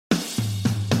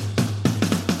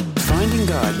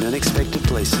God in unexpected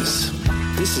places.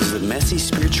 This is the Messy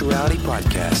Spirituality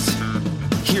Podcast.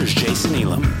 Here's Jason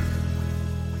Elam.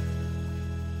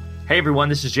 Hey everyone,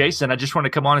 this is Jason. I just want to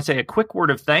come on and say a quick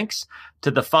word of thanks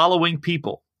to the following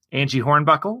people: Angie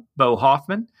Hornbuckle, Bo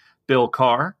Hoffman, Bill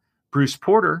Carr, Bruce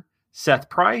Porter, Seth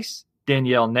Price,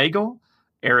 Danielle Nagel,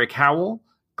 Eric Howell,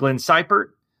 Glenn Seipert,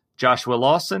 Joshua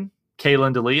Lawson,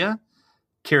 Kaylin D'Elia,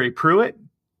 Carrie Pruitt,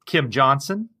 Kim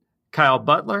Johnson, Kyle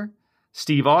Butler,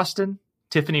 Steve Austin,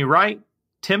 Tiffany Wright,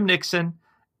 Tim Nixon,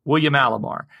 William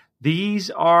Alomar. These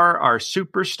are our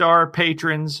superstar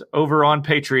patrons over on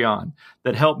Patreon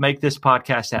that help make this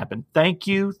podcast happen. Thank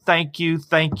you, thank you,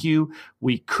 thank you.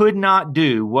 We could not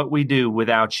do what we do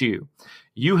without you.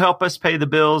 You help us pay the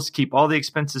bills, keep all the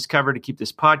expenses covered to keep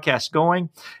this podcast going,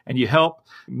 and you help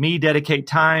me dedicate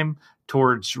time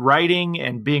towards writing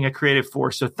and being a creative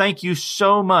force. So thank you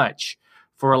so much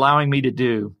for allowing me to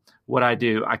do what I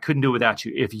do. I couldn't do it without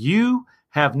you. If you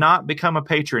have not become a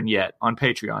patron yet on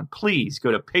Patreon, please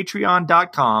go to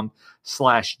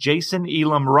patreon.com/Jason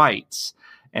Elam Writes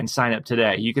and sign up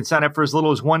today. You can sign up for as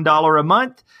little as $1 a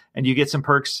month, and you get some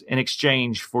perks in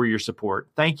exchange for your support.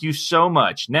 Thank you so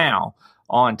much. Now,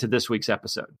 on to this week's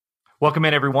episode. Welcome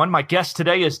in, everyone. My guest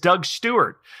today is Doug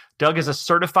Stewart. Doug is a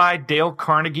certified Dale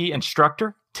Carnegie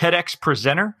instructor, TEDx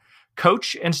presenter,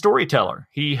 coach, and storyteller.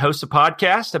 He hosts a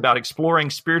podcast about exploring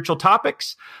spiritual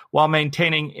topics while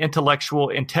maintaining intellectual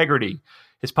integrity.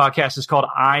 His podcast is called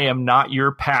I Am Not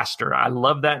Your Pastor. I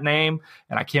love that name,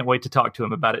 and I can't wait to talk to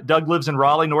him about it. Doug lives in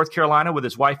Raleigh, North Carolina with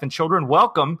his wife and children.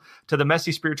 Welcome to the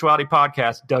Messy Spirituality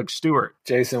Podcast, Doug Stewart.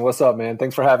 Jason, what's up, man?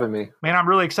 Thanks for having me. Man, I'm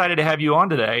really excited to have you on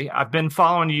today. I've been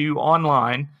following you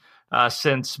online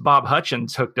since Bob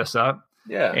Hutchins hooked us up.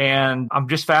 Yeah. And I'm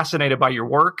just fascinated by your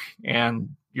work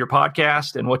and your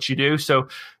podcast and what you do. So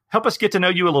help us get to know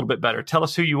you a little bit better. Tell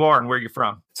us who you are and where you're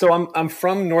from. So I'm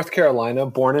from North Carolina,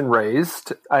 born and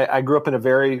raised. I grew up in a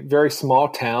very, very small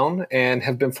town and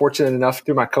have been fortunate enough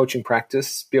through my coaching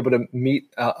practice be able to meet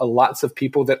lots of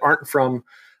people that aren't from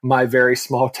my very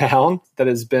small town. That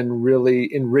has been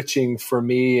really enriching for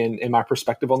me and my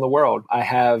perspective on the world. I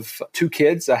have 2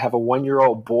 kids. I have a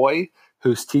 1-year-old boy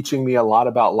who's teaching me a lot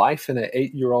about life, and an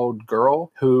 8-year-old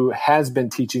girl who has been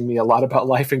teaching me a lot about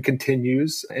life and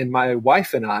continues. And my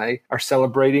wife and I are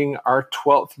celebrating our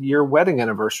 12th year wedding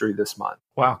anniversary this month.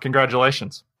 Wow.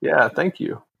 Congratulations. Yeah, thank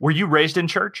you. Were you raised in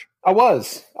church? I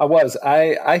was.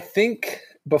 I think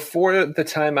before the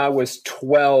time I was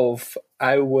 12,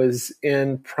 I was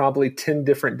in probably 10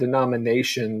 different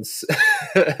denominations,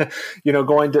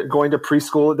 going to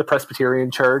preschool at the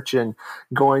Presbyterian church and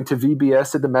going to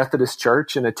VBS at the Methodist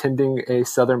church and attending a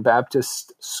Southern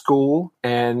Baptist school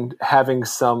and having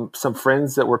some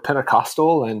friends that were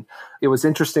Pentecostal. And it was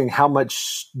interesting how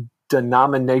much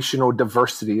denominational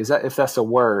diversity, if that's a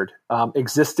word,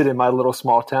 existed in my little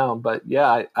small town. But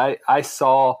yeah, I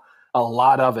saw a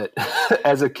lot of it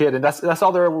as a kid. And that's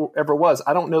all there ever was.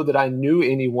 I don't know that I knew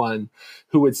anyone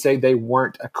who would say they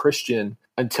weren't a Christian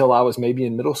until I was maybe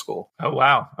in middle school. Oh,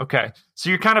 wow. Okay. So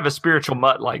you're kind of a spiritual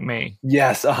mutt like me.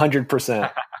 Yes,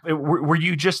 100%. Were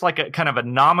you just like a kind of a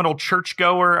nominal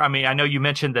churchgoer? I mean, I know you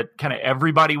mentioned that kind of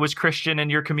everybody was Christian in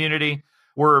your community.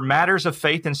 Were matters of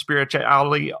faith and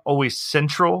spirituality always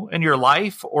central in your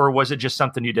life, or was it just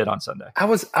something you did on Sunday? I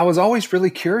was always really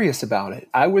curious about it.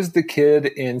 I was the kid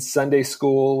in Sunday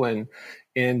school and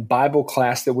in Bible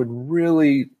class that would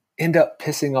really end up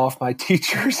pissing off my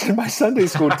teachers and my Sunday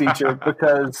school teacher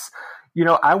because,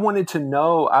 I wanted to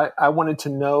know,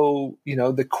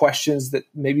 the questions that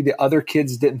maybe the other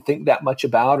kids didn't think that much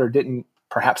about or didn't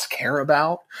perhaps care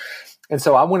about. And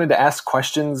so I wanted to ask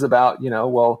questions about,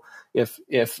 if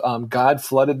God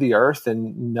flooded the earth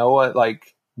and Noah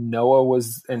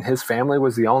was and his family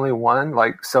was the only one,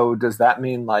 so does that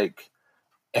mean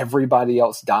everybody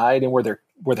else died, and were there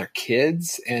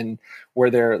kids, and were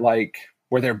there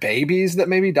babies that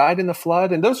maybe died in the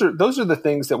flood? And those are the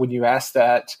things that when you ask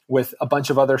that with a bunch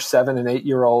of other 7 and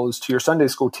 8-year-olds to your Sunday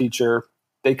school teacher,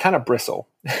 they kind of bristle.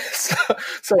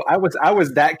 so I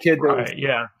was that kid. Right,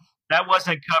 yeah. That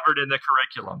wasn't covered in the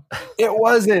curriculum. It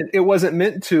wasn't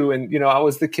meant to. And, I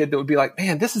was the kid that would be like,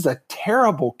 man, this is a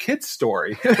terrible kid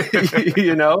story,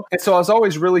 And so I was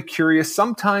always really curious.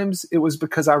 Sometimes it was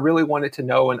because I really wanted to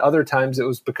know. And other times it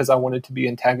was because I wanted to be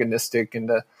antagonistic and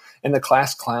the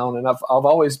class clown. And I've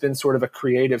always been sort of a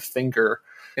creative thinker.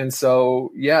 And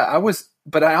so, yeah,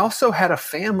 but I also had a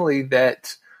family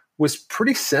that was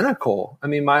pretty cynical. I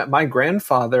mean, my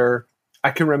grandfather,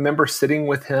 I can remember sitting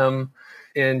with him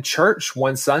in church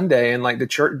one Sunday, and like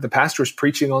the pastor was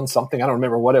preaching on something. I don't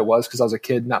remember what it was because I was a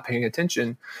kid not paying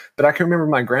attention. But I can remember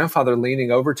my grandfather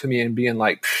leaning over to me and being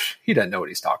like, he doesn't know what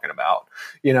he's talking about,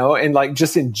 and like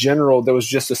just in general, there was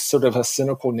just a sort of a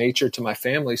cynical nature to my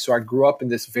family. So I grew up in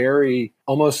this very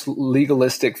almost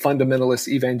legalistic, fundamentalist,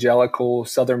 evangelical,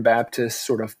 Southern Baptist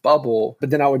sort of bubble. But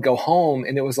then I would go home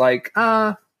and it was like,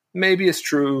 maybe it's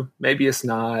true, maybe it's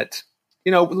not.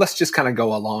 Let's just kind of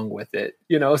go along with it,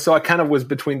 So I kind of was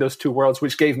between those two worlds,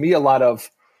 which gave me a lot of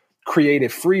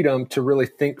creative freedom to really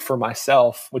think for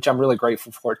myself, which I'm really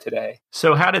grateful for today.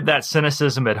 So how did that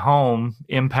cynicism at home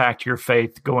impact your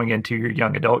faith going into your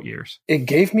young adult years? It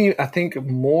gave me, I think,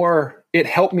 it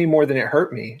helped me more than it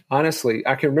hurt me. Honestly,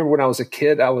 I can remember when I was a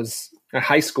kid, I was in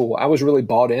high school, I was really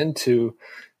bought into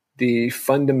the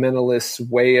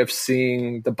fundamentalist way of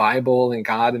seeing the Bible and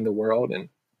God and the world and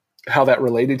how that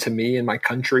related to me and my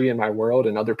country and my world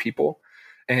and other people.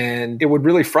 And it would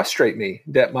really frustrate me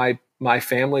that my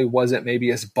family wasn't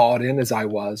maybe as bought in as I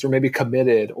was, or maybe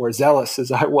committed or zealous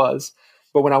as I was.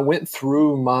 But when I went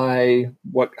through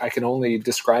what I can only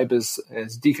describe as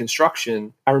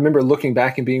deconstruction, I remember looking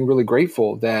back and being really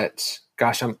grateful that,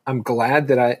 gosh, I'm glad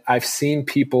that I've seen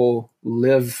people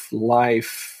live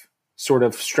life sort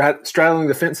of straddling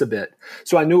the fence a bit.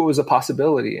 So I knew it was a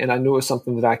possibility, and I knew it was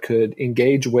something that I could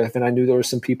engage with. And I knew there were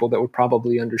some people that would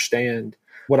probably understand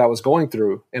what I was going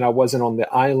through. And I wasn't on the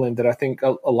island that I think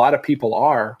a lot of people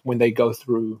are when they go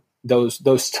through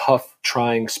those tough,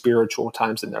 trying spiritual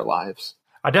times in their lives.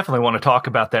 I definitely want to talk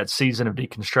about that season of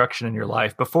deconstruction in your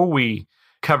life. Before we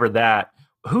cover that,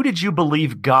 who did you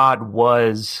believe God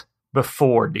was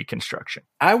before deconstruction?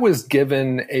 I was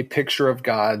given a picture of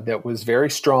God that was very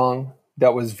strong,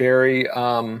 that was very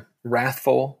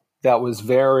wrathful, that was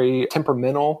very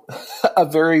temperamental, a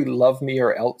very love me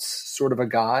or else sort of a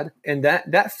God. And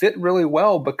that fit really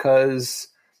well because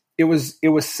it was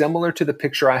similar to the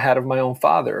picture I had of my own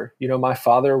father. My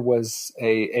father was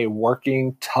a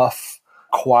working, tough,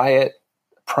 quiet,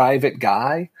 private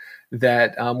guy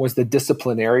that was the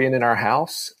disciplinarian in our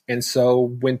house. And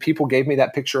so when people gave me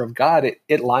that picture of God,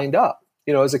 it lined up.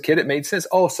 As a kid, it made sense.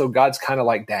 Oh, so God's kind of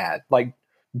like dad. Like,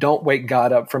 don't wake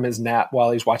God up from his nap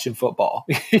while he's watching football.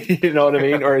 You know what I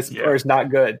mean? Or it's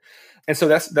not good. And so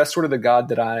that's sort of the God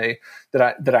that I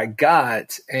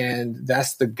got. And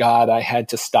that's the God I had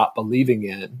to stop believing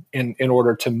in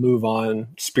order to move on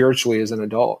spiritually as an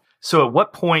adult. So at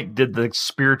what point did the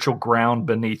spiritual ground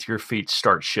beneath your feet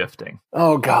start shifting?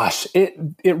 Oh, gosh. It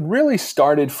really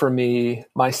started for me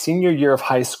my senior year of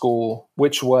high school,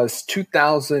 which was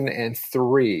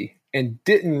 2003, and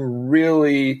didn't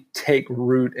really take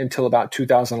root until about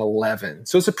 2011.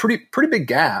 So it's a pretty big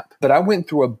gap. But I went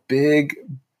through a big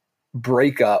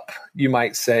breakup, you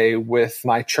might say, with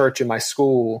my church and my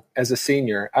school as a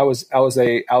senior. I was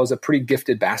a pretty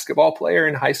gifted basketball player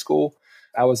in high school.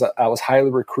 I was highly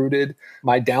recruited.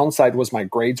 My downside was my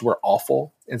grades were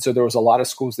awful. And so there was a lot of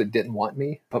schools that didn't want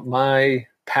me. But my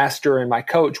pastor and my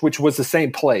coach, which was the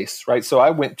same place, right? So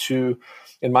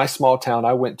in my small town,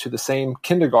 I went to the same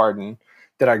kindergarten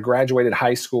that I graduated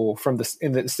high school from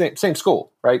in the same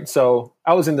school, right? So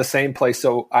I was in the same place.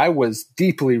 So I was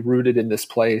deeply rooted in this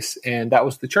place. And that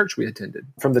was the church we attended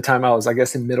from the time I was, I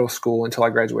guess, in middle school until I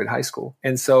graduated high school.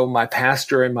 And so my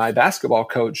pastor and my basketball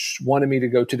coach wanted me to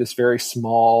go to this very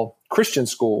small Christian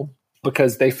school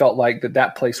because they felt like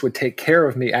that place would take care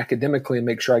of me academically and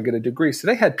make sure I get a degree. So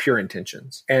they had pure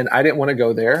intentions. And I didn't want to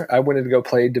go there. I wanted to go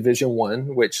play Division I,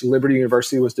 which Liberty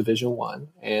University was Division I.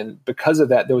 And because of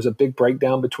that, there was a big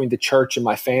breakdown between the church and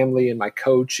my family and my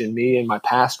coach and me and my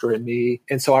pastor and me.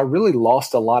 And so I really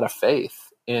lost a lot of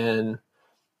faith in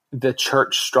the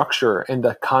church structure and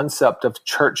the concept of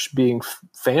church being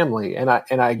family. And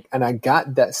I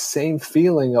got that same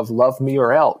feeling of love me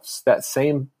or else, that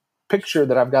same picture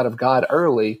that I've got of God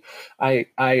early, I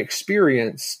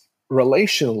experienced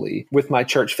relationally with my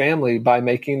church family by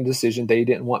making a decision they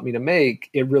didn't want me to make.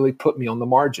 It really put me on the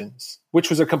margins, which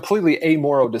was a completely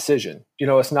amoral decision.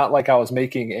 It's not like I was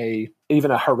making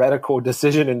even a heretical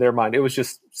decision in their mind. It was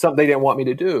just something they didn't want me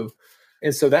to do.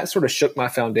 And so that sort of shook my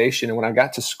foundation. And when I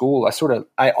got to school,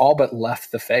 I all but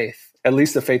left the faith, at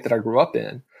least the faith that I grew up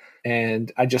in.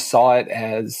 And I just saw it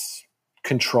as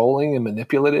controlling and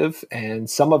manipulative. And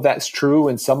some of that's true.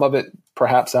 And some of it,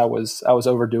 perhaps I was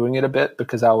overdoing it a bit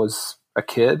because I was a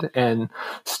kid and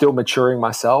still maturing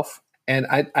myself. And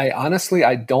I honestly,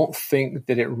 I don't think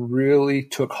that it really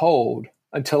took hold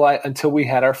until we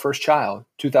had our first child.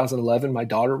 2011, my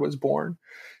daughter was born.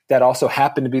 That also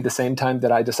happened to be the same time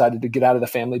that I decided to get out of the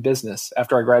family business.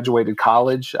 After I graduated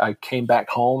college, I came back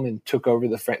home and took over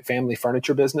the family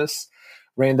furniture business,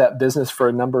 ran that business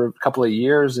for couple of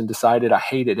years and decided I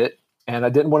hated it and I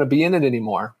didn't want to be in it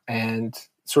anymore. And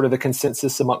sort of the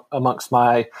consensus amongst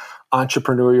my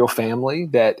entrepreneurial family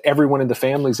that everyone in the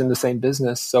family is in the same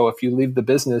business. So if you leave the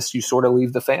business, you sort of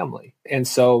leave the family. And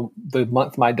so the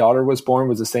month my daughter was born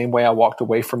was the same way I walked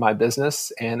away from my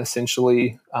business and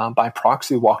essentially by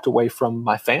proxy walked away from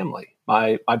my family,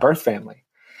 my birth family.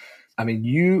 I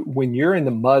mean, when you're in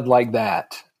the mud like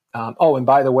that, and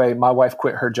by the way, my wife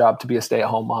quit her job to be a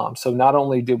stay-at-home mom. So not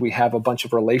only did we have a bunch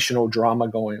of relational drama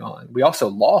going on, we also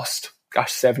lost,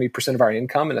 70% of our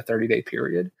income in a 30-day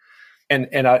period.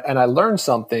 And I learned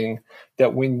something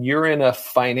that when you're in a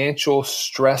financial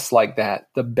stress like that,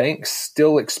 the bank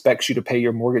still expects you to pay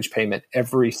your mortgage payment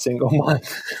every single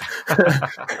month.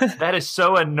 That is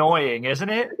so annoying, isn't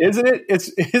it? Isn't it?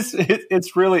 It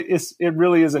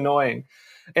really is annoying.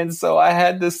 And so I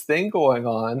had this thing going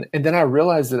on, and then I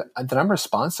realized that I'm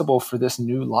responsible for this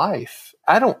new life.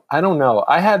 I don't know.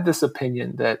 I had this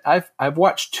opinion that I've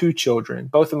watched 2 children,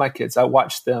 both of my kids. I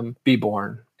watched them be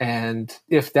born. And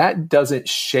if that doesn't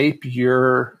shape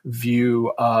your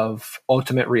view of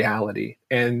ultimate reality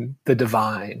and the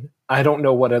divine, I don't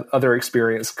know what other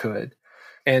experience could.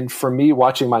 And for me,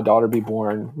 watching my daughter be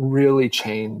born really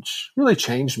changed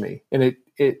me. And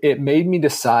it made me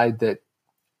decide that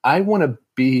I want to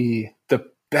be the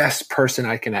best person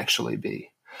I can actually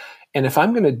be. And if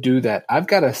I'm going to do that, I've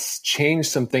got to change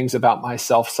some things about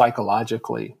myself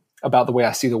psychologically, about the way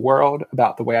I see the world,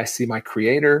 about the way I see my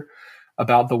creator,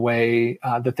 about the way,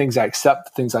 the things I accept,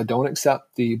 the things I don't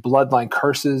accept, the bloodline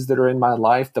curses that are in my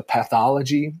life, the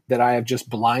pathology that I have just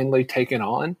blindly taken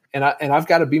on. And I've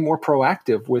got to be more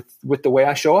proactive with the way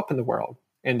I show up in the world.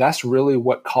 And that's really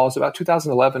about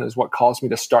 2011 is what caused me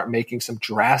to start making some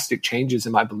drastic changes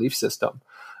in my belief system,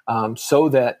 so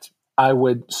that I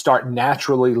would start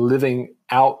naturally living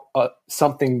out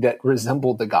something that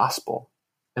resembled the gospel.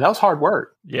 And that was hard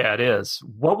work. Yeah, it is.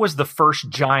 What was the first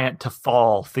giant to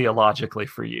fall theologically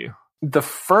for you? The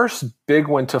first big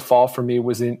one to fall for me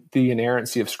was in the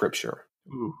inerrancy of Scripture.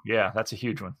 Ooh, yeah, that's a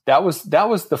huge one. That was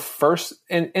the first,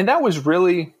 and that was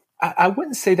really, I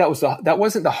wouldn't say that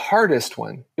wasn't the hardest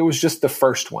one. It was just the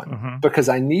first one, because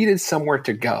I needed somewhere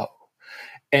to go.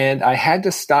 And I had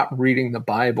to stop reading the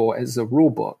Bible as a rule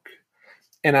book.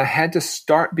 And I had to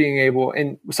start being able,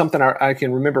 and something I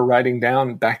can remember writing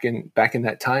down back in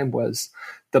that time was,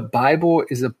 the Bible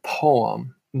is a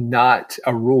poem, not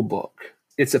a rule book.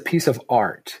 It's a piece of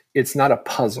art. It's not a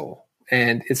puzzle.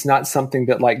 And it's not something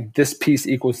that like this piece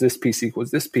equals this piece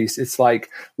equals this piece. It's like,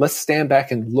 let's stand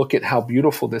back and look at how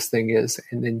beautiful this thing is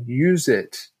and then use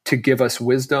it to give us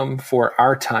wisdom for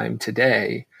our time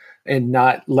today. And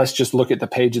not let's just look at the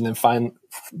page and then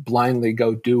blindly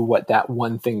go do what that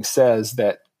one thing says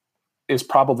that is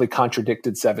probably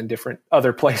contradicted 7 different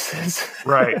other places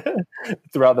right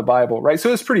throughout the Bible. Right.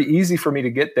 So it's pretty easy for me to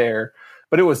get there,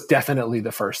 but it was definitely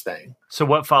the first thing. So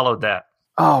what followed that?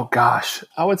 Oh gosh,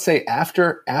 I would say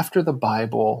after the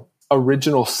Bible,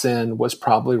 original sin was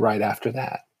probably right after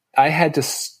that. I had to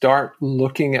start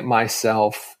looking at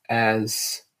myself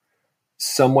as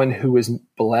someone who is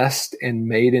blessed and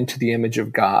made into the image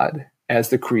of God, as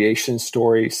the creation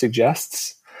story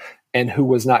suggests, and who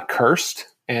was not cursed.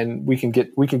 And we can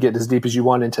get as deep as you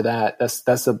want into that.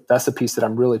 That's a piece that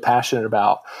I'm really passionate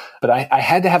about. But I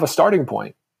had to have a starting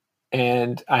point,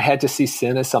 and I had to see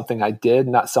sin as something I did,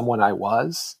 not someone I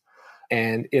was.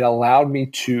 And it allowed me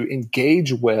to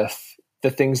engage with the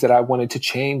things that I wanted to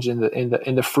change and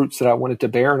the fruits that I wanted to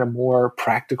bear in a more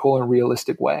practical and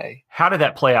realistic way. How did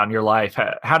that play out in your life?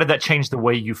 How did that change the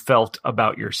way you felt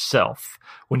about yourself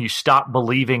when you stopped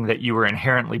believing that you were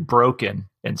inherently broken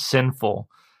and sinful?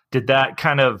 Did that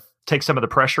kind of take some of the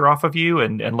pressure off of you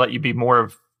and let you be more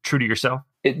true to yourself?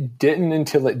 It didn't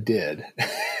until it did.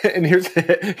 And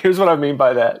here's what I mean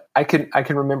by that. I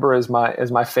can remember as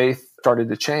my faith started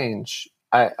to change,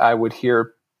 I would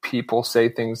hear people say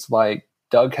things like,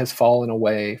 Doug has fallen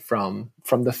away from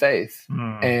the faith.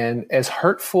 And as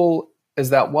hurtful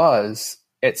as that was,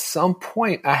 at some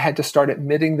point I had to start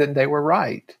admitting that they were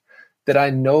right, that I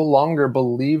no longer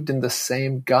believed in the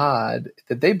same God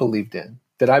that they believed in,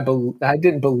 that I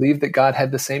didn't believe that God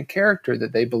had the same character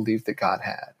that they believed that God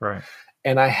had. Right.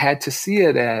 And I had to see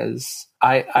it as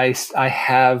I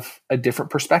have a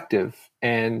different perspective,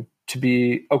 and to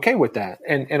be okay with that.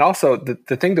 And also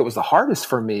the thing that was the hardest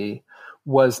for me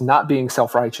was not being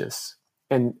self-righteous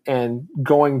and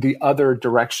going the other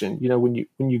direction. You know,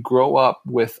 when you grow up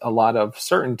with a lot of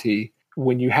certainty,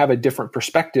 when you have a different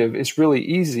perspective, it's really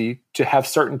easy to have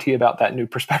certainty about that new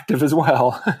perspective as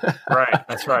well. Right.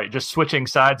 That's right. Just switching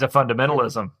sides of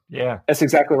fundamentalism. Yeah. That's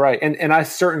exactly right. And I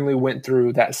certainly went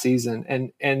through that season.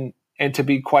 And to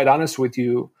be quite honest with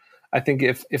you, I think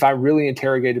if I really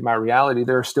interrogated my reality,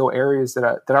 there are still areas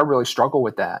that I really struggle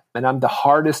with that. And I'm the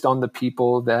hardest on the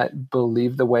people that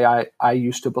believe the way I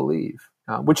used to believe,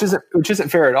 which isn't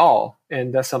fair at all.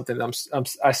 And that's something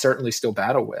I certainly still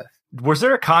battle with. Was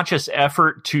there a conscious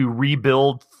effort to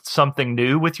rebuild something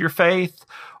new with your faith,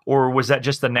 or was that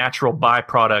just the natural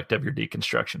byproduct of your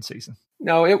deconstruction season?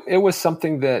 No, it was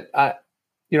something that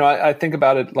I think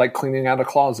about it like cleaning out a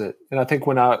closet. And I think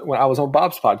when I was on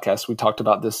Bob's podcast, we talked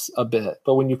about this a bit.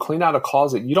 But when you clean out a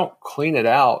closet, you don't clean it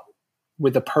out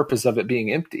with the purpose of it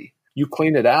being empty. You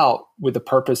clean it out with the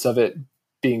purpose of it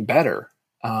being better,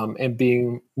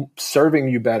 and serving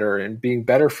you better and being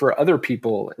better for other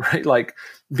people, right? Like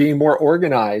being more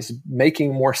organized,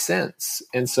 making more sense.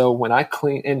 And so when I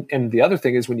clean, and the other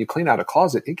thing is when you clean out a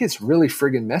closet, it gets really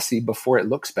friggin' messy before it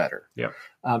looks better. Yeah.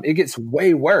 It gets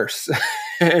way worse.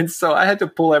 And so I had to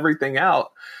pull everything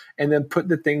out and then put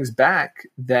the things back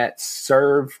that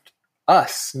served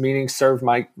us, meaning served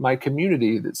my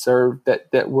community,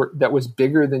 that was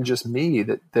bigger than just me,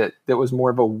 that was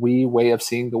more of a we way of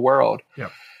seeing the world. Yeah.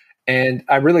 And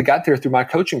I really got there through my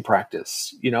coaching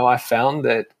practice. I found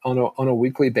that on a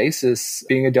weekly basis,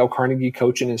 being a Dale Carnegie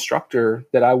coach and instructor,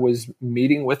 that I was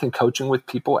meeting with and coaching with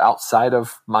people outside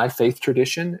of my faith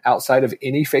tradition, outside of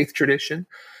any faith tradition,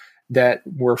 that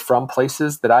were from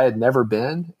places that I had never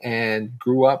been and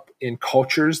grew up in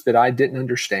cultures that I didn't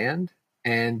understand.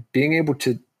 And being able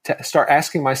to start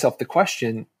asking myself the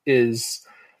question is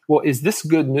this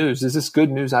good news? Is this good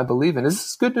news I believe in? Is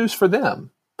this good news for them?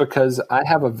 Because I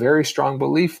have a very strong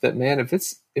belief that, man, if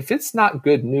it's not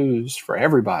good news for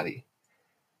everybody,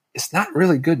 it's not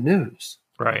really good news.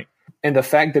 Right. And the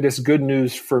fact that it's good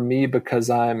news for me because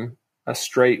I'm a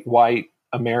straight white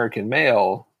American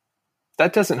male,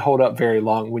 that doesn't hold up very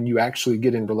long when you actually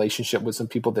get in relationship with some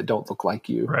people that don't look like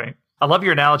you. Right. I love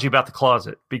your analogy about the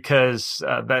closet because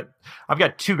I've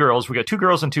got two girls. We got 2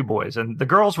 girls and 2 boys. And the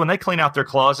girls, when they clean out their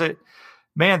closet,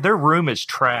 man, their room is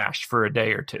trashed for a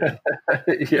day or two.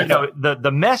 Yeah.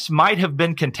 The mess might have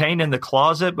been contained in the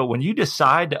closet, but when you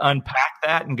decide to unpack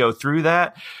that and go through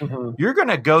that, you're going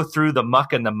to go through the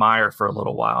muck and the mire for a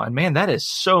little while. And man, that is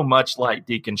so much like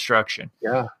deconstruction.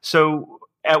 Yeah. So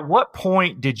at what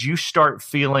point did you start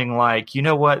feeling like, you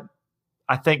know what?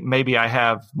 I think maybe I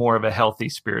have more of a healthy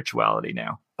spirituality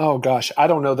now. Oh gosh, I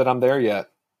don't know that I'm there yet.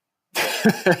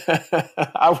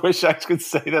 I wish I could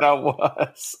say that I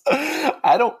was.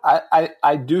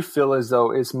 I do feel as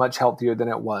though it's much healthier than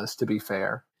it was, to be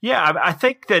fair. Yeah, I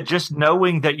think that just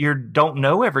knowing that you don't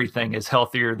know everything is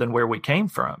healthier than where we came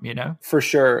from, For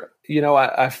sure.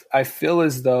 I feel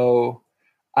as though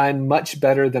I'm much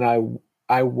better than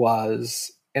I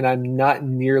was, and I'm not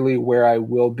nearly where I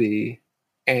will be.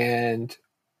 And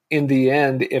in the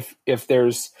end, if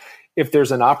there's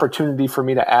an opportunity for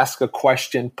me to ask a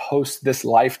question post this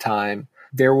lifetime,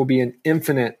 there will be an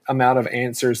infinite amount of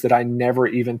answers that I never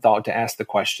even thought to ask the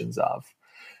questions of.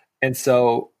 And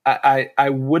so I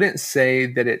wouldn't say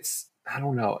that it's, I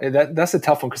don't know, that's a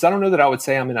tough one, because I don't know that I would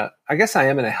say I guess I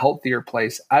am in a healthier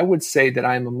place. I would say that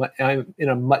I'm in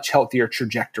a much healthier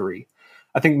trajectory.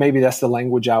 I think maybe that's the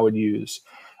language I would use,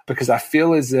 because I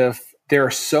feel as if there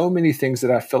are so many things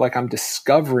that I feel like I'm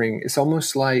discovering. It's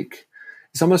almost like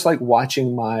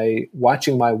watching my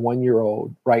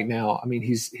 1-year-old right now. I mean,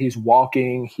 he's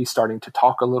walking, he's starting to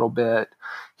talk a little bit.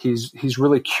 He's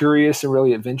really curious and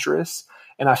really adventurous.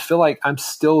 And I feel like I'm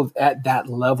still at that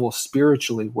level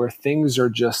spiritually where things are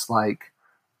just like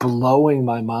blowing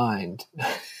my mind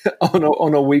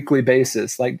on a weekly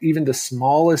basis. Like even the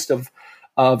smallest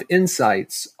of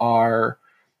insights are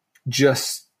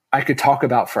just, I could talk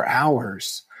about for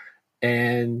hours.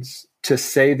 And to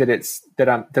say that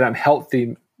I'm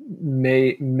healthy,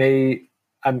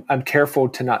 I'm careful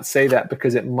to not say that,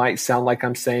 because it might sound like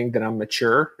I'm saying that I'm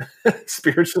mature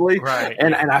spiritually. Right.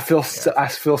 And I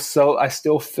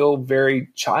still feel very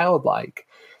childlike,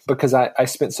 because I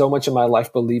spent so much of my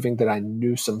life believing that I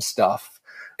knew some stuff.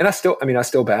 And I still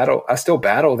battle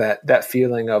that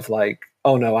feeling of like,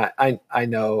 oh no, I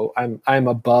know I'm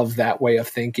above that way of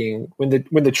thinking, when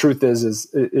the truth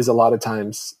is a lot of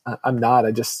times I'm not.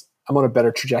 I'm on a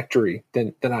better trajectory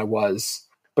than I was,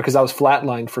 because I was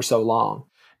flatlined for so long.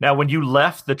 Now, when you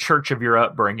left the church of your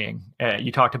upbringing,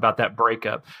 you talked about that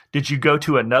breakup. Did you go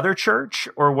to another church,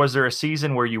 or was there a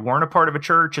season where you weren't a part of a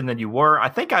church and then you were? I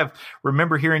think I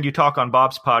remember hearing you talk on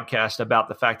Bob's podcast about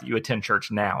the fact that you attend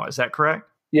church now. Is that correct?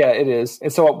 Yeah, it is.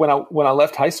 And so when I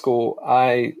left high school,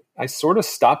 I sort of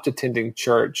stopped attending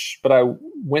church, but I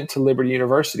went to Liberty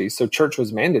University. So church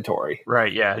was mandatory.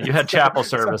 Right. Yeah. You had chapel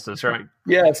services, right?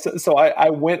 Yeah. So I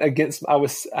went against, I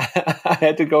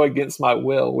had to go against my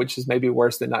will, which is maybe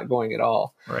worse than not going at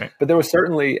all. Right. But there was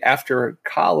certainly, after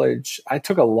college, I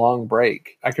took a long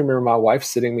break. I can remember my wife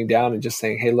sitting me down and just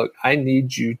saying, hey, look, I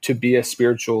need you to be a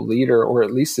spiritual leader or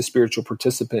at least a spiritual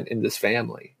participant in this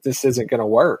family. This isn't going to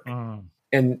work.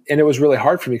 And it was really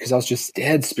hard for me because I was just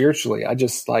dead spiritually. I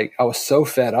was so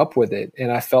fed up with it. And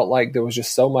I felt like there was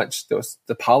just so much, there was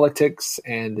the politics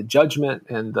and the judgment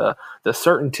and the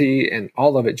certainty, and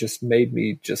all of it just made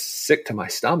me just sick to my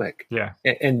stomach. Yeah.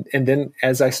 And then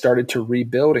as I started to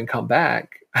rebuild and come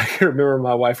back, I can remember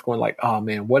my wife going like, oh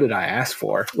man, what did I ask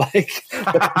for? Like,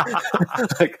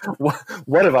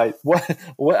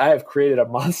 what I have created a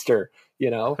monster,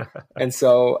 And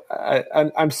so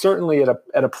I'm certainly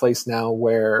at a place now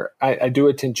where I do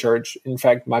attend church. In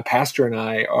fact, my pastor and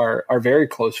I are very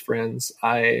close friends.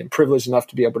 I am privileged enough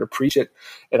to be able to preach it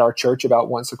at our church about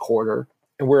once a quarter.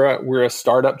 And we're a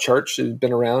startup church that's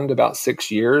been around about 6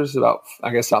 years, about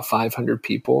 500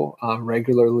 people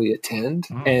regularly attend.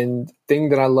 And thing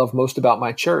that I love most about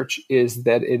my church is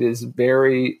that it is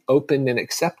very open and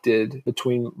accepted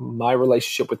between my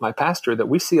relationship with my pastor, that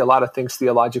we see a lot of things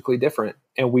theologically different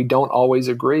and we don't always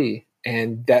agree.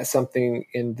 And that's something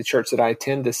in the church that I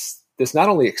attend that's not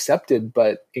only accepted,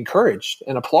 but encouraged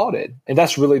and applauded. And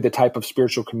that's really the type of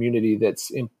spiritual community that's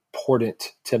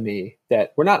important to me,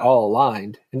 that we're not all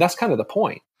aligned. And that's kind of the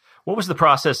point. What was the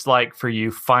process like for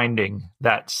you finding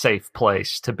that safe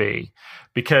place to be?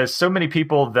 Because so many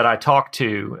people that I talk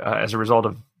to as a result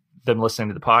of them listening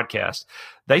to the podcast,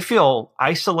 they feel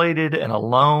isolated and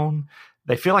alone.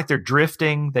 They feel like they're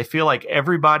drifting. They feel like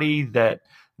everybody that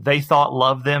they thought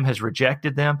loved them has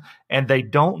rejected them, and they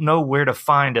don't know where to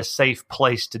find a safe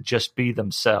place to just be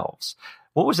themselves.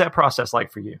 What was that process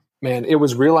like for you? Man, it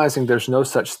was realizing there's no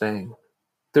such thing.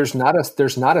 There's not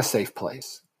a safe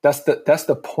place. That's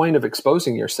the point of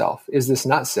exposing yourself. Is this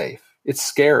not safe? It's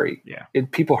scary. Yeah.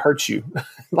 People hurt you.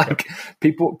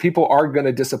 People are going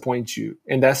to disappoint you.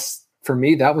 And that's, for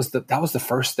me, that was the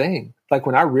first thing. Like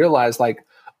when I realized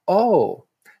oh,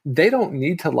 they don't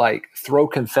need to throw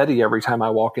confetti every time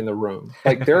I walk in the room.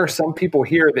 Like there are some people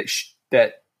here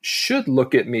that should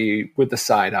look at me with the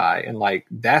side eye and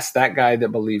that's that guy that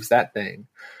believes that thing.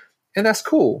 And that's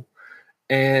cool.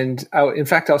 And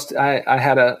I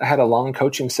had a long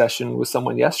coaching session with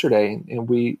someone yesterday, and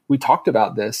we talked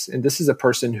about this. And this is a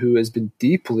person who has been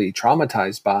deeply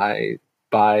traumatized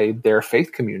by their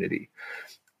faith community.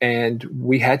 And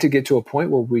we had to get to a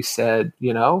point where we said,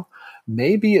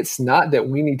 maybe it's not that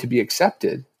we need to be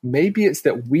accepted. Maybe it's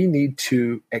that we need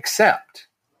to accept.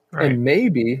 Right. And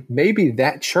maybe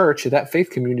that church or that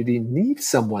faith community needs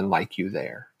someone like you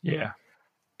there. Yeah.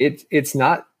 It's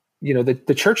not,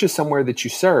 the church is somewhere that you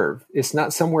serve. It's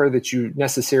not somewhere that you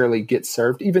necessarily get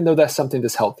served, even though that's something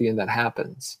that's healthy and that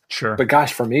happens. Sure. But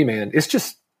gosh, for me, man, it's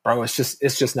just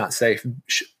not safe.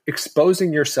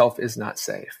 Exposing yourself is not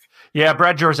safe. Yeah.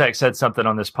 Brad Jorzak said something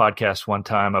on this podcast one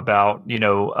time about,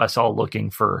 us all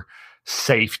looking for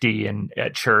safety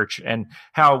at church, and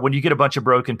how when you get a bunch of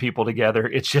broken people together,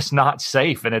 it's just not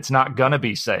safe, and it's not going to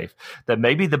be safe. That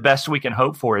maybe the best we can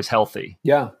hope for is healthy.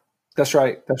 Yeah. That's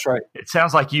right. It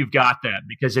sounds like you've got that,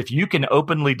 because if you can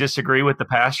openly disagree with the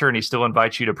pastor and he still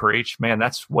invites you to preach, man,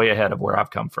 that's way ahead of where I've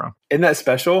come from. Isn't that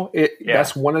special?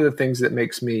 That's one of the things that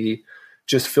makes me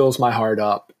just fills my heart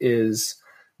up, is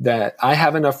that I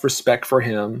have enough respect for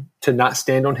him to not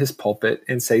stand on his pulpit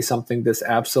and say something that's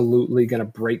absolutely going to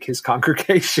break his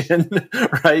congregation,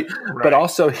 right? But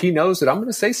also he knows that I'm going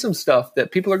to say some stuff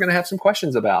that people are going to have some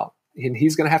questions about, and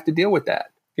he's going to have to deal with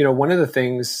that. One of the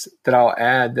things that I'll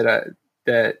add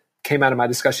that came out of my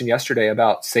discussion yesterday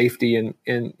about safety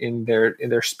in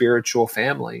their spiritual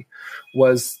family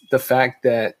was the fact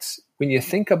that when you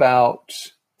think about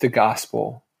the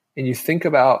gospel and you think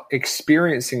about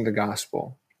experiencing the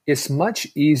gospel, it's much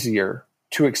easier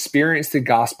to experience the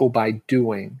gospel by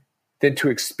doing than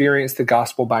to experience the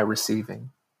gospel by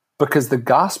receiving. Because the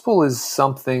gospel is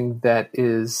something that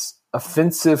is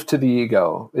offensive to the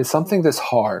ego. It's something that's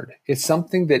hard. It's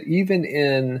something that even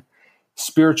in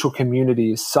spiritual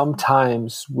communities,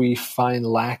 sometimes we find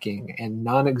lacking and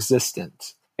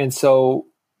non-existent. And so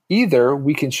either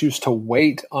we can choose to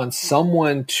wait on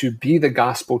someone to be the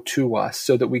gospel to us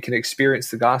so that we can experience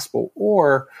the gospel,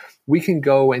 or we can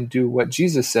go and do what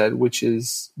Jesus said, which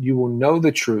is, you will know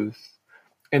the truth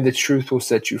and the truth will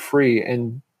set you free.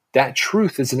 And that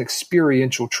truth is an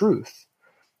experiential truth.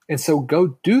 And so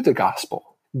go do the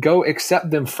gospel. Go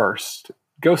accept them first.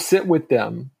 Go sit with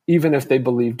them, even if they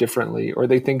believe differently, or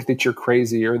they think that you're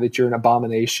crazy, or that you're an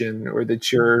abomination, or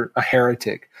that you're a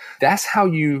heretic. That's how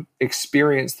you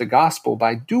experience the gospel,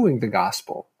 by doing the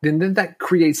gospel. And then that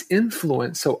creates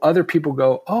influence. So other people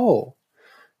go, oh,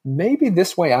 maybe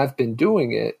this way I've been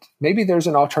doing it, maybe there's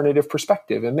an alternative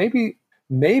perspective. And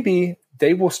maybe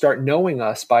they will start knowing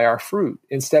us by our fruit,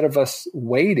 instead of us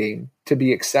waiting to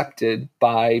be accepted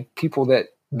by people that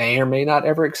may or may not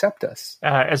ever accept us.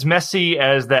 As messy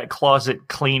as that closet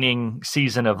cleaning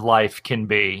season of life can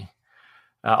be,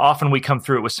 often we come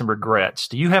through it with some regrets.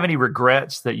 Do you have any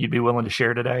regrets that you'd be willing to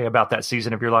share today about that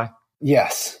season of your life?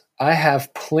 Yes, I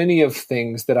have plenty of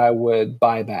things that I would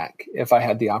buy back if I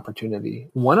had the opportunity.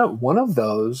 One of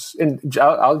those, and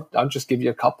I'll just give you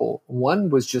a couple. One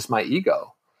was just my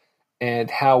ego, and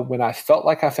how when I felt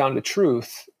like I found a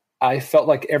truth, I felt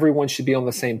like everyone should be on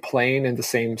the same plane and the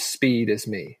same speed as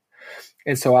me.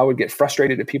 And so I would get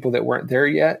frustrated at people that weren't there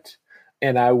yet.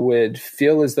 And I would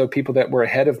feel as though people that were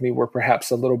ahead of me were perhaps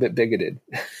a little bit bigoted.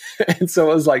 And so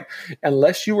it was like,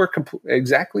 unless you were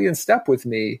exactly in step with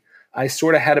me, I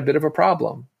sort of had a bit of a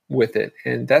problem with it.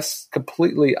 And that's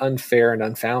completely unfair and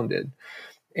unfounded.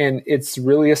 And it's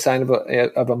really a sign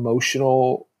of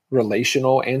emotional,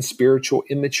 relational, and spiritual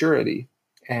immaturity.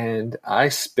 And I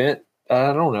spent,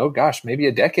 I don't know, maybe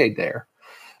a decade there.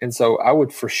 And so I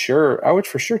would for sure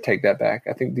take that back.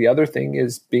 I think the other thing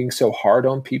is being so hard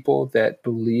on people that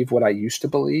believe what I used to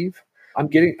believe. I'm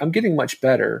getting much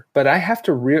better, but I have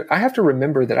to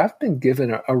remember that I've been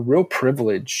given a real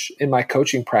privilege in my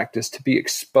coaching practice to be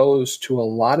exposed to a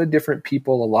lot of different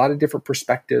people, a lot of different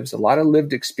perspectives, a lot of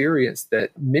lived experience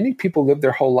that many people live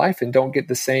their whole life and don't get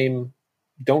the same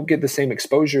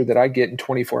exposure that I get in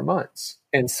 24 months.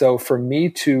 And so for me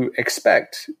to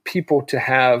expect people to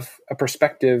have a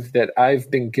perspective that I've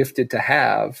been gifted to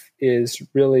have is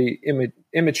really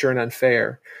immature and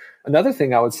unfair. Another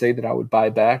thing I would say that I would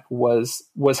buy back was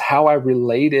how I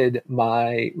related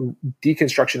my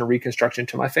deconstruction and reconstruction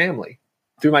to my family.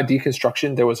 Through my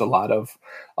deconstruction, there was a lot of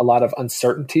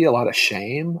uncertainty, a lot of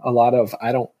shame, a lot of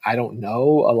I don't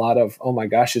know, a lot of, oh my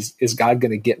gosh, is God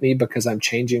going to get me because I'm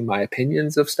changing my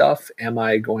opinions of stuff? Am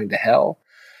I going to hell?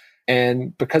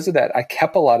 And because of that, I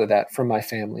kept a lot of that from my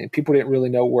family, and people didn't really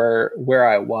know where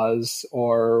I was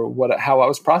or how I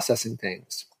was processing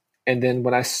things. And then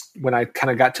when I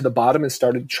kind of got to the bottom and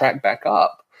started to track back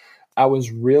up, I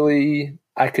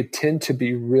could tend to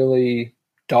be really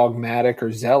dogmatic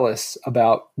or zealous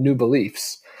about new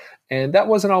beliefs. And that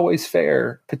wasn't always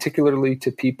fair, particularly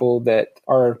to people that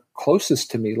are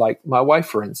closest to me, like my wife,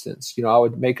 for instance. You know,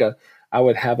 I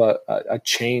would have a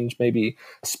change, maybe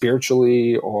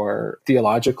spiritually or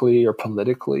theologically or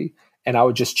politically, and I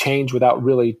would just change without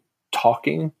really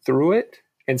talking through it.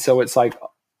 And so it's like,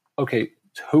 okay,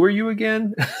 who are you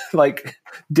again? Like,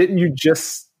 didn't you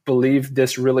just believe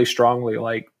this really strongly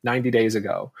like 90 days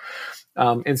ago?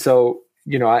 And so,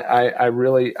 you know,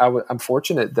 I'm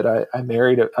fortunate that I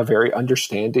married a very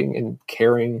understanding and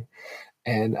caring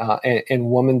and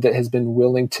woman that has been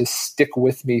willing to stick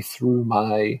with me through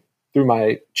my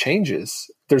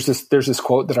changes. There's this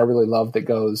quote that I really love that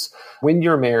goes, when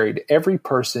you're married, every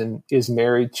person is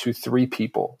married to three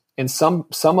people. And some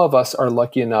of us are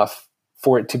lucky enough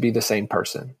for it to be the same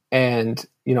person. And,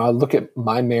 you know, I look at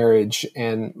my marriage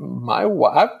and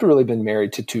I've really been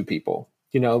married to two people.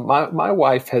 You know, my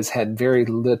wife has had very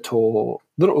little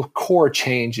core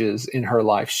changes in her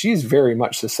life. She's very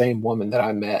much the same woman that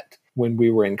I met when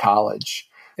we were in college.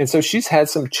 And so she's had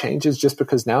some changes just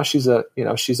because now she's a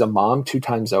mom 2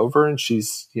 times over, and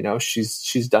she's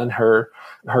done her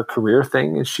career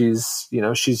thing, and she's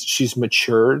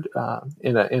matured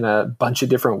in a bunch of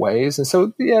different ways. And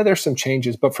so, yeah, there's some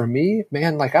changes. But for me,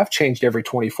 man, like I've changed every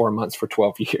 24 months for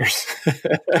 12 years,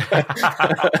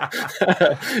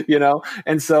 you know?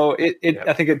 And so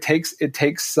I think it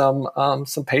takes some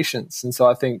patience. And so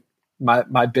I think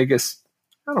my biggest,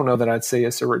 I don't know that I'd say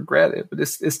it's a regret, but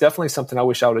it's definitely something I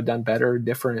wish I would have done better,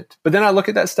 different. But then I look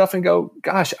at that stuff and go,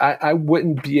 gosh, I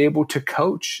wouldn't be able to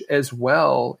coach as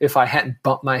well if I hadn't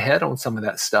bumped my head on some of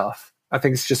that stuff. I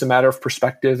think it's just a matter of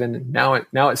perspective, and now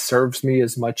it serves me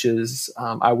as much as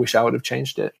I wish I would have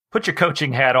changed it. Put your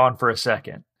coaching hat on for a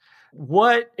second.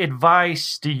 What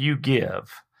advice do you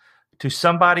give to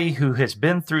somebody who has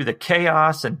been through the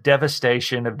chaos and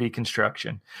devastation of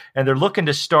deconstruction, and they're looking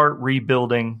to start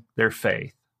rebuilding their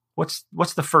faith?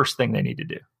 What's the first thing they need to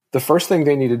do? The first thing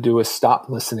they need to do is stop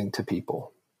listening to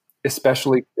people,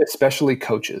 especially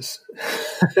coaches.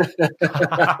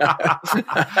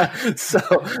 So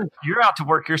you're out to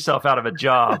work yourself out of a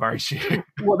job, aren't you?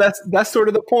 Well, that's sort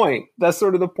of the point. That's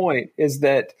sort of the point, is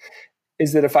that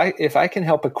is that if I can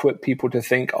help equip people to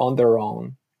think on their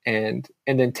own and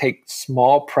then take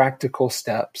small practical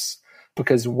steps,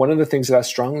 because one of the things that I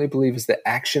strongly believe is that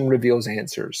action reveals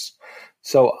answers.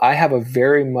 So I have a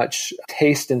very much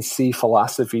taste and see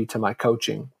philosophy to my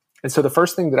coaching. And so the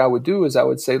first thing that I would do is I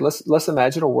would say, let's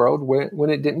imagine a world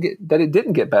when it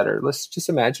didn't get better. Let's just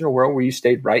imagine a world where you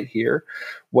stayed right here,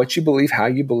 what you believe, how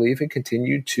you believe, and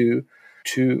continue to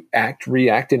act,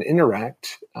 react, and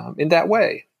interact in that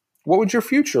way. What would your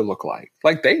future look like?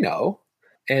 Like, they know.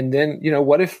 And then,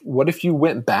 what if you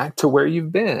went back to where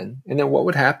you've been? And then what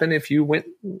would happen if you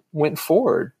went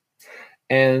forward?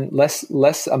 And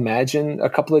let's imagine a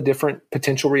couple of different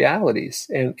potential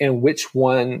realities and which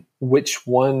one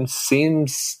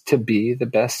seems to be the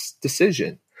best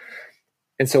decision.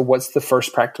 And so what's the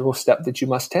first practical step that you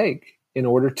must take in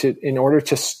order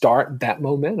to start that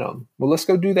momentum? Well, let's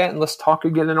go do that, and let's talk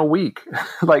again in a week.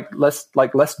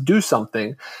 let's do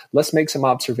something. Let's make some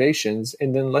observations,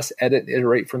 and then let's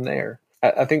iterate from there.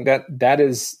 I think that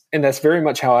is, and that's very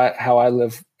much how I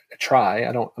live.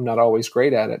 I'm not always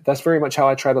great at it. That's very much how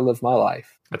I try to live my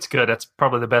life. That's good. That's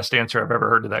probably the best answer I've ever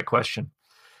heard to that question.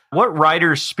 What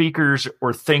writers, speakers,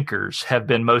 or thinkers have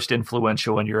been most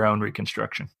influential in your own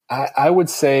reconstruction? I would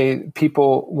say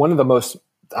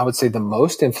the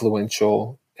most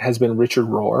influential has been Richard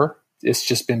Rohr. It's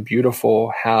just been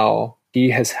beautiful how he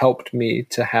has helped me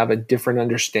to have a different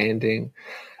understanding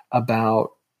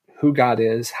about who God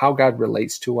is, how God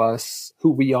relates to us,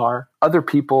 who we are. Other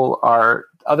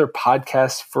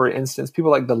podcasts, for instance,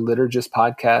 people like the Liturgist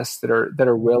podcasts that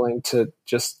are willing to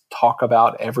just talk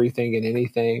about everything and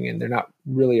anything, and they're not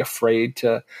really afraid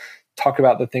to talk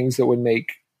about the things that would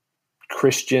make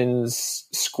Christians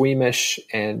squeamish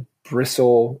and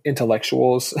bristle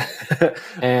intellectuals,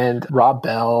 and Rob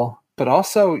Bell. But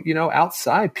also,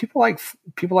 outside, people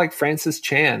like Francis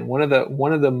Chan. One of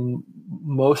the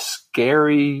most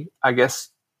scary, I guess,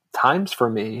 times for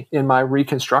me in my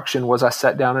reconstruction was I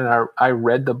sat down and I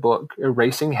read the book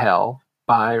Erasing Hell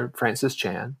by Francis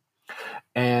Chan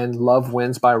and Love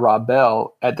Wins by Rob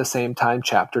Bell at the same time,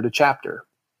 chapter to chapter.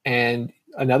 And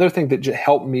another thing that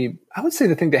helped me, I would say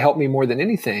the thing that helped me more than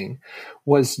anything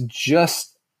was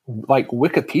just like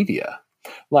Wikipedia,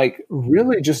 like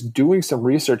really just doing some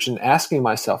research and asking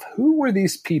myself, who were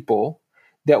these people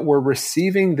that were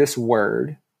receiving this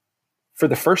word for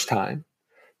the first time?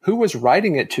 Who was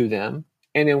writing it to them,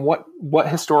 and in what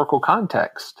historical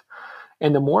context?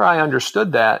 And the more I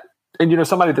understood that, and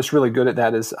somebody that's really good at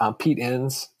that is Pete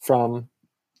Enns from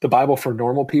the Bible for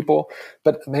Normal People.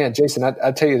 But man, Jason,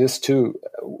 I tell you this too.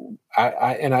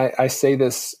 I say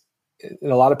this,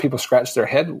 and a lot of people scratch their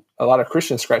head. A lot of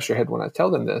Christians scratch their head when I tell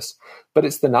them this. But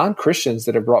it's the non-Christians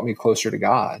that have brought me closer to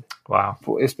God. Wow!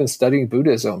 It's been studying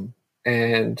Buddhism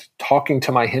and talking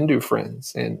to my Hindu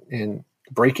friends and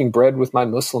breaking bread with my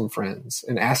Muslim friends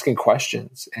and asking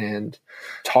questions and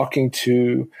talking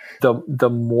to the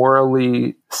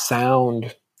morally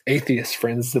sound atheist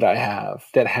friends that I have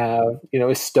that have,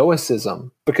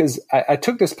 stoicism. Because I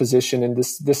took this position, and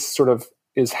this sort of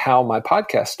is how my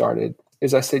podcast started,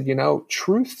 is I said,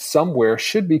 truth somewhere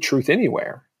should be truth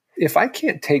anywhere. If I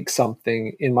can't take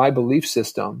something in my belief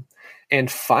system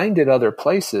and find it other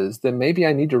places, then maybe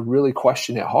I need to really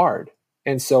question it hard.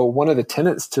 And so one of the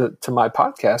tenets to my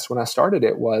podcast when I started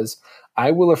it was, I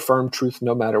will affirm truth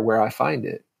no matter where I find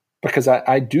it. Because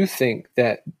I do think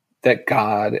that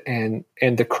God and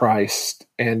the Christ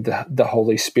and the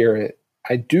Holy Spirit,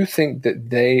 I do think that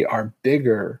they are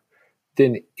bigger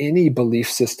than any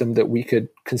belief system that we could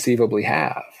conceivably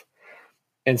have.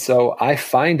 And so I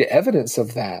find evidence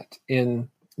of that in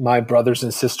my brothers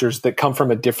and sisters that come from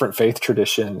a different faith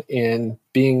tradition, in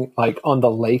being like on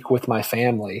the lake with my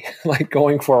family, like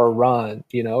going for a run.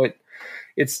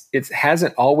 It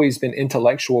hasn't always been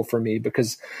intellectual for me,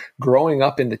 because growing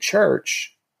up in the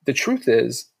church, the truth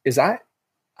is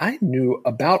I knew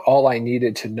about all I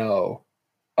needed to know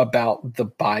about the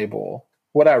Bible.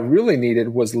 What I really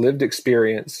needed was lived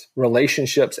experience,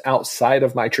 relationships outside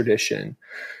of my tradition,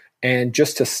 and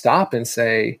just to stop and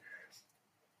say,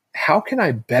 how can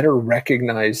I better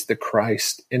recognize the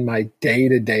Christ in my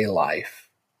day-to-day life?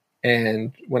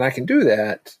 And when I can do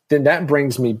that, then that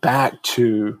brings me back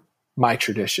to my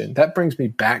tradition. That brings me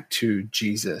back to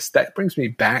Jesus. That brings me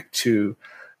back to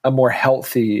a more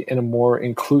healthy and a more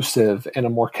inclusive and a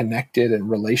more connected and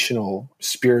relational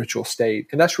spiritual state.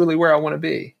 And that's really where I want to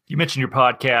be. You mentioned your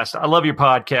podcast. I love your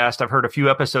podcast. I've heard a few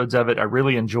episodes of it. I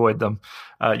really enjoyed them.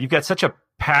 You've got such a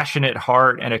passionate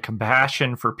heart and a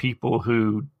compassion for people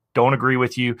who don't agree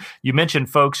with you. You mentioned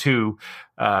folks who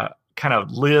kind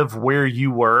of live where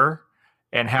you were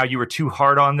and how you were too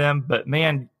hard on them. But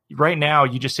man, right now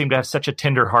you just seem to have such a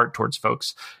tender heart towards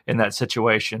folks in that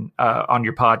situation on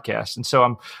your podcast. And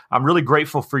so I'm really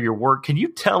grateful for your work. Can you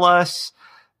tell us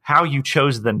how you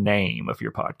chose the name of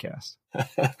your podcast?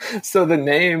 So the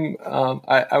name,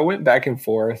 I went back and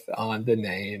forth on the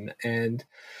name. And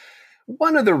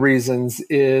one of the reasons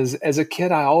is, as a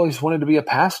kid, I always wanted to be a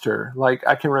pastor. Like,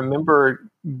 I can remember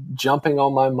jumping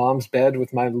on my mom's bed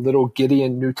with my little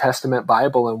Gideon New Testament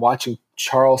Bible and watching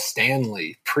Charles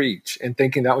Stanley preach and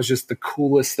thinking that was just the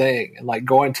coolest thing. And like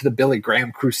going to the Billy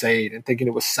Graham crusade and thinking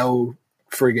it was so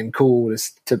friggin' cool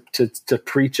to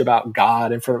preach about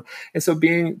God. And so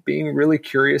being really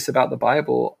curious about the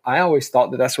Bible, I always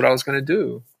thought that that's what I was going to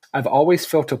do. I've always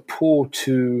felt a pull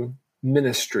to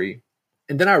ministry.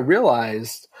 And then I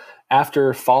realized,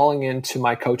 after falling into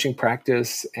my coaching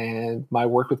practice and my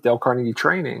work with Dale Carnegie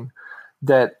Training,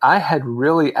 that I had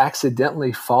really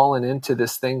accidentally fallen into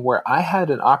this thing where I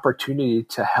had an opportunity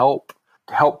to help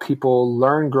people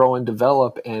learn, grow, and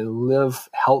develop and live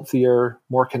healthier,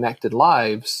 more connected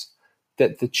lives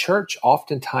that the church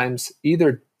oftentimes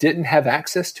either didn't have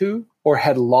access to or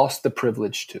had lost the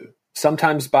privilege to,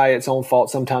 sometimes by its own fault,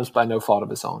 sometimes by no fault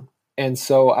of its own. And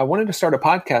so I wanted to start a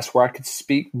podcast where I could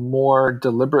speak more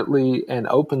deliberately and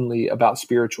openly about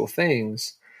spiritual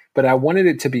things, but I wanted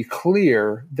it to be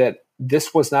clear that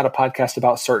this was not a podcast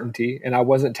about certainty, and I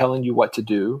wasn't telling you what to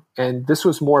do. And this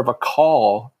was more of a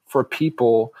call for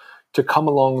people to come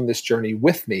along on this journey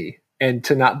with me and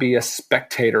to not be a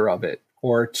spectator of it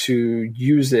or to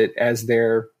use it as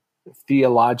their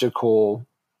theological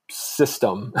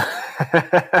system.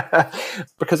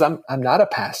 Because I'm not a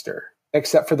pastor,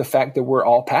 except for the fact that we're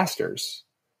all pastors.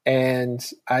 And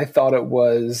I thought it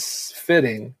was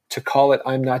fitting to call it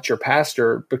I'm Not Your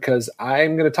Pastor, because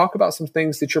I'm going to talk about some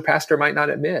things that your pastor might not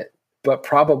admit, but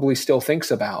probably still thinks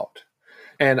about.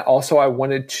 And also I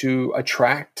wanted to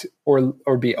attract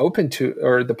or be open to,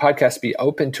 or the podcast be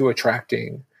open to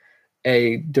attracting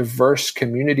a diverse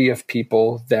community of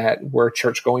people that were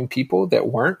church-going people that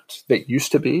weren't, that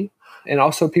used to be, and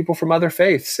also people from other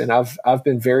faiths. And I've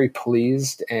been very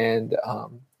pleased and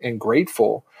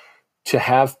grateful to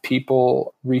have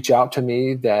people reach out to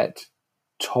me that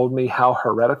told me how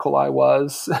heretical I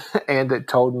was, and that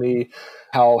told me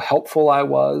how helpful I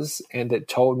was, and that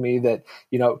told me that,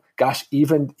 gosh,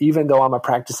 even though I'm a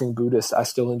practicing Buddhist, I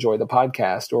still enjoy the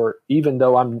podcast. Or even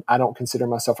though I don't consider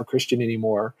myself a Christian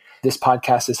anymore, this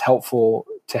podcast is helpful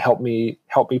to help me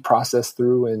process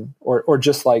through, or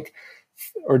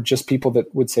just people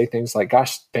that would say things like,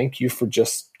 gosh, thank you for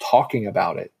just talking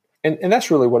about it. And that's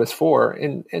really what it's for.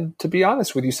 And to be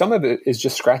honest with you, some of it is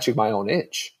just scratching my own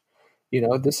itch.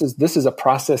 This is a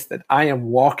process that I am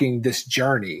walking this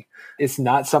journey. It's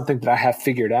not something that I have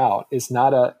figured out. It's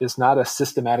not a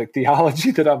systematic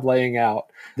theology that I'm laying out.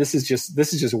 This is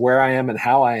just where I am and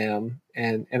how I am.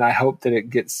 And I hope that it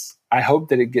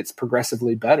gets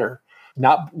progressively better.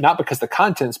 Not because the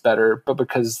content's better, but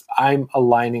because I'm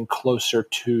aligning closer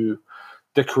to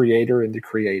the Creator and the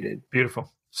created.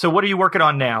 Beautiful. So what are you working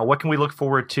on now? What can we look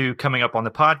forward to coming up on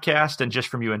the podcast and just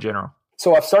from you in general?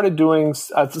 So I've started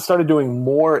doing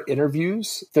more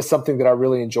interviews. That's something that I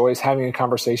really enjoy, is having a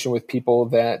conversation with people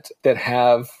that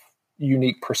have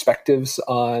unique perspectives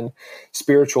on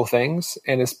spiritual things.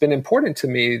 And it's been important to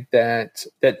me that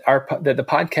the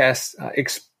podcast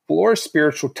explores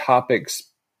spiritual topics,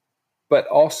 but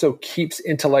also keeps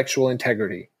intellectual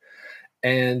integrity.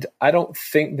 And I don't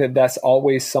think that that's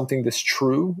always something that's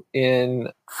true in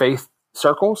faith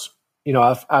circles.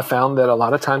 I've found that a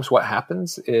lot of times what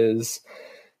happens is,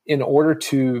 in order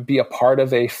to be a part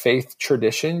of a faith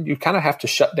tradition, you kind of have to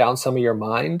shut down some of your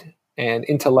mind and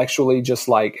intellectually just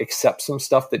accept some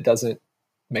stuff that doesn't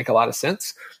make a lot of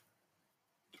sense.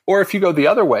 Or if you go the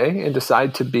other way and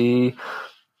decide to be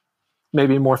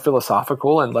maybe more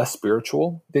philosophical and less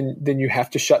spiritual, then you have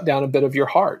to shut down a bit of your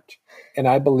heart. And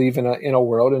I believe in a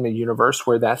world, in a universe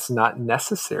where that's not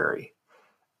necessary.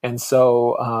 And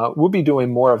so we'll be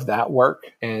doing more of that work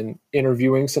and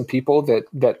interviewing some people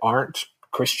that aren't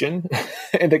Christian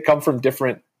and that come from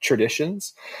different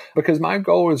traditions, because my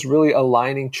goal is really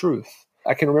aligning truth.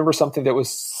 I can remember something that was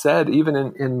said even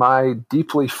in my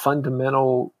deeply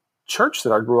fundamental church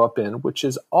that I grew up in, which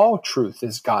is all truth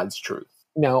is God's truth.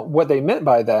 Now, what they meant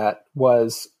by that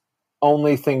was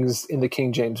only things in the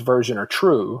King James Version are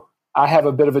true. I have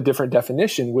a bit of a different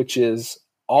definition, which is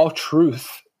all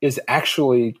truth is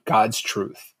actually God's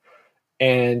truth.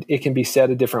 And it can be said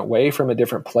a different way from a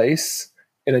different place,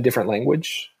 in a different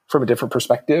language, from a different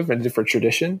perspective, and a different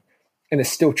tradition, and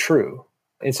it's still true.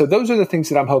 And so those are the things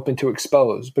that I'm hoping to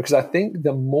expose, because I think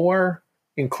the more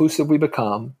inclusive we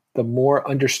become, the more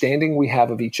understanding we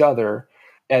have of each other,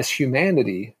 as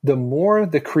humanity, the more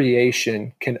the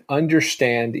creation can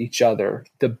understand each other,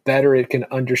 the better it can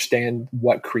understand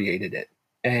what created it.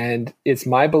 And it's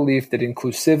my belief that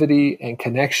inclusivity and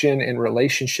connection and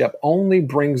relationship only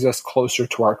brings us closer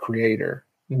to our Creator,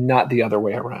 not the other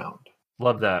way around.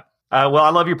 Love that. Well, I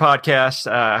love your podcast.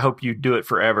 I hope you do it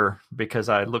forever because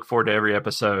I look forward to every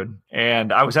episode.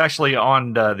 And I was actually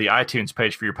on the iTunes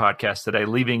page for your podcast today,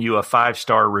 leaving you a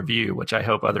 5-star review, which I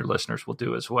hope other listeners will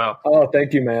do as well. Oh,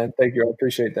 thank you, man. Thank you. I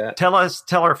appreciate that. Tell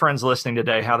our friends listening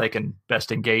today how they can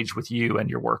best engage with you and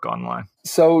your work online.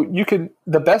 So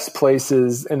the best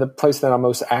places and the place that I'm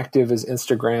most active is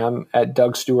Instagram at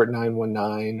Doug Stewart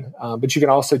 919. But you can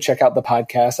also check out the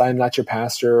podcast, I Am Not Your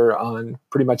Pastor, on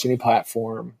pretty much any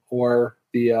platform, or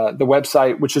the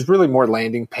website, which is really more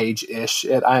landing page-ish,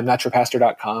 at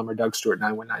IamNotYourPastor.com or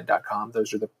DougStewart919.com.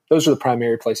 Those are the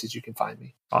primary places you can find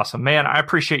me. Awesome, man. I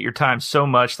appreciate your time so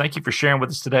much. Thank you for sharing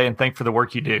with us today, and thank you for the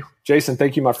work you do. Jason,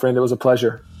 thank you, my friend. It was a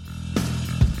pleasure.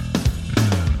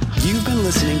 You've been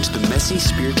listening to the Messy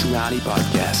Spirituality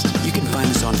Podcast. You can find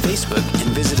us on Facebook and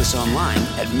visit us online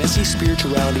at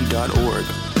messyspirituality.org.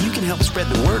 You can help spread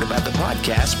the word about the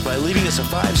podcast by leaving us a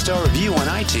 5-star review on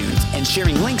iTunes and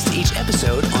sharing links to each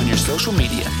episode on your social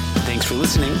media. Thanks for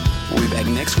listening. We'll be back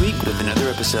next week with another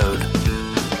episode.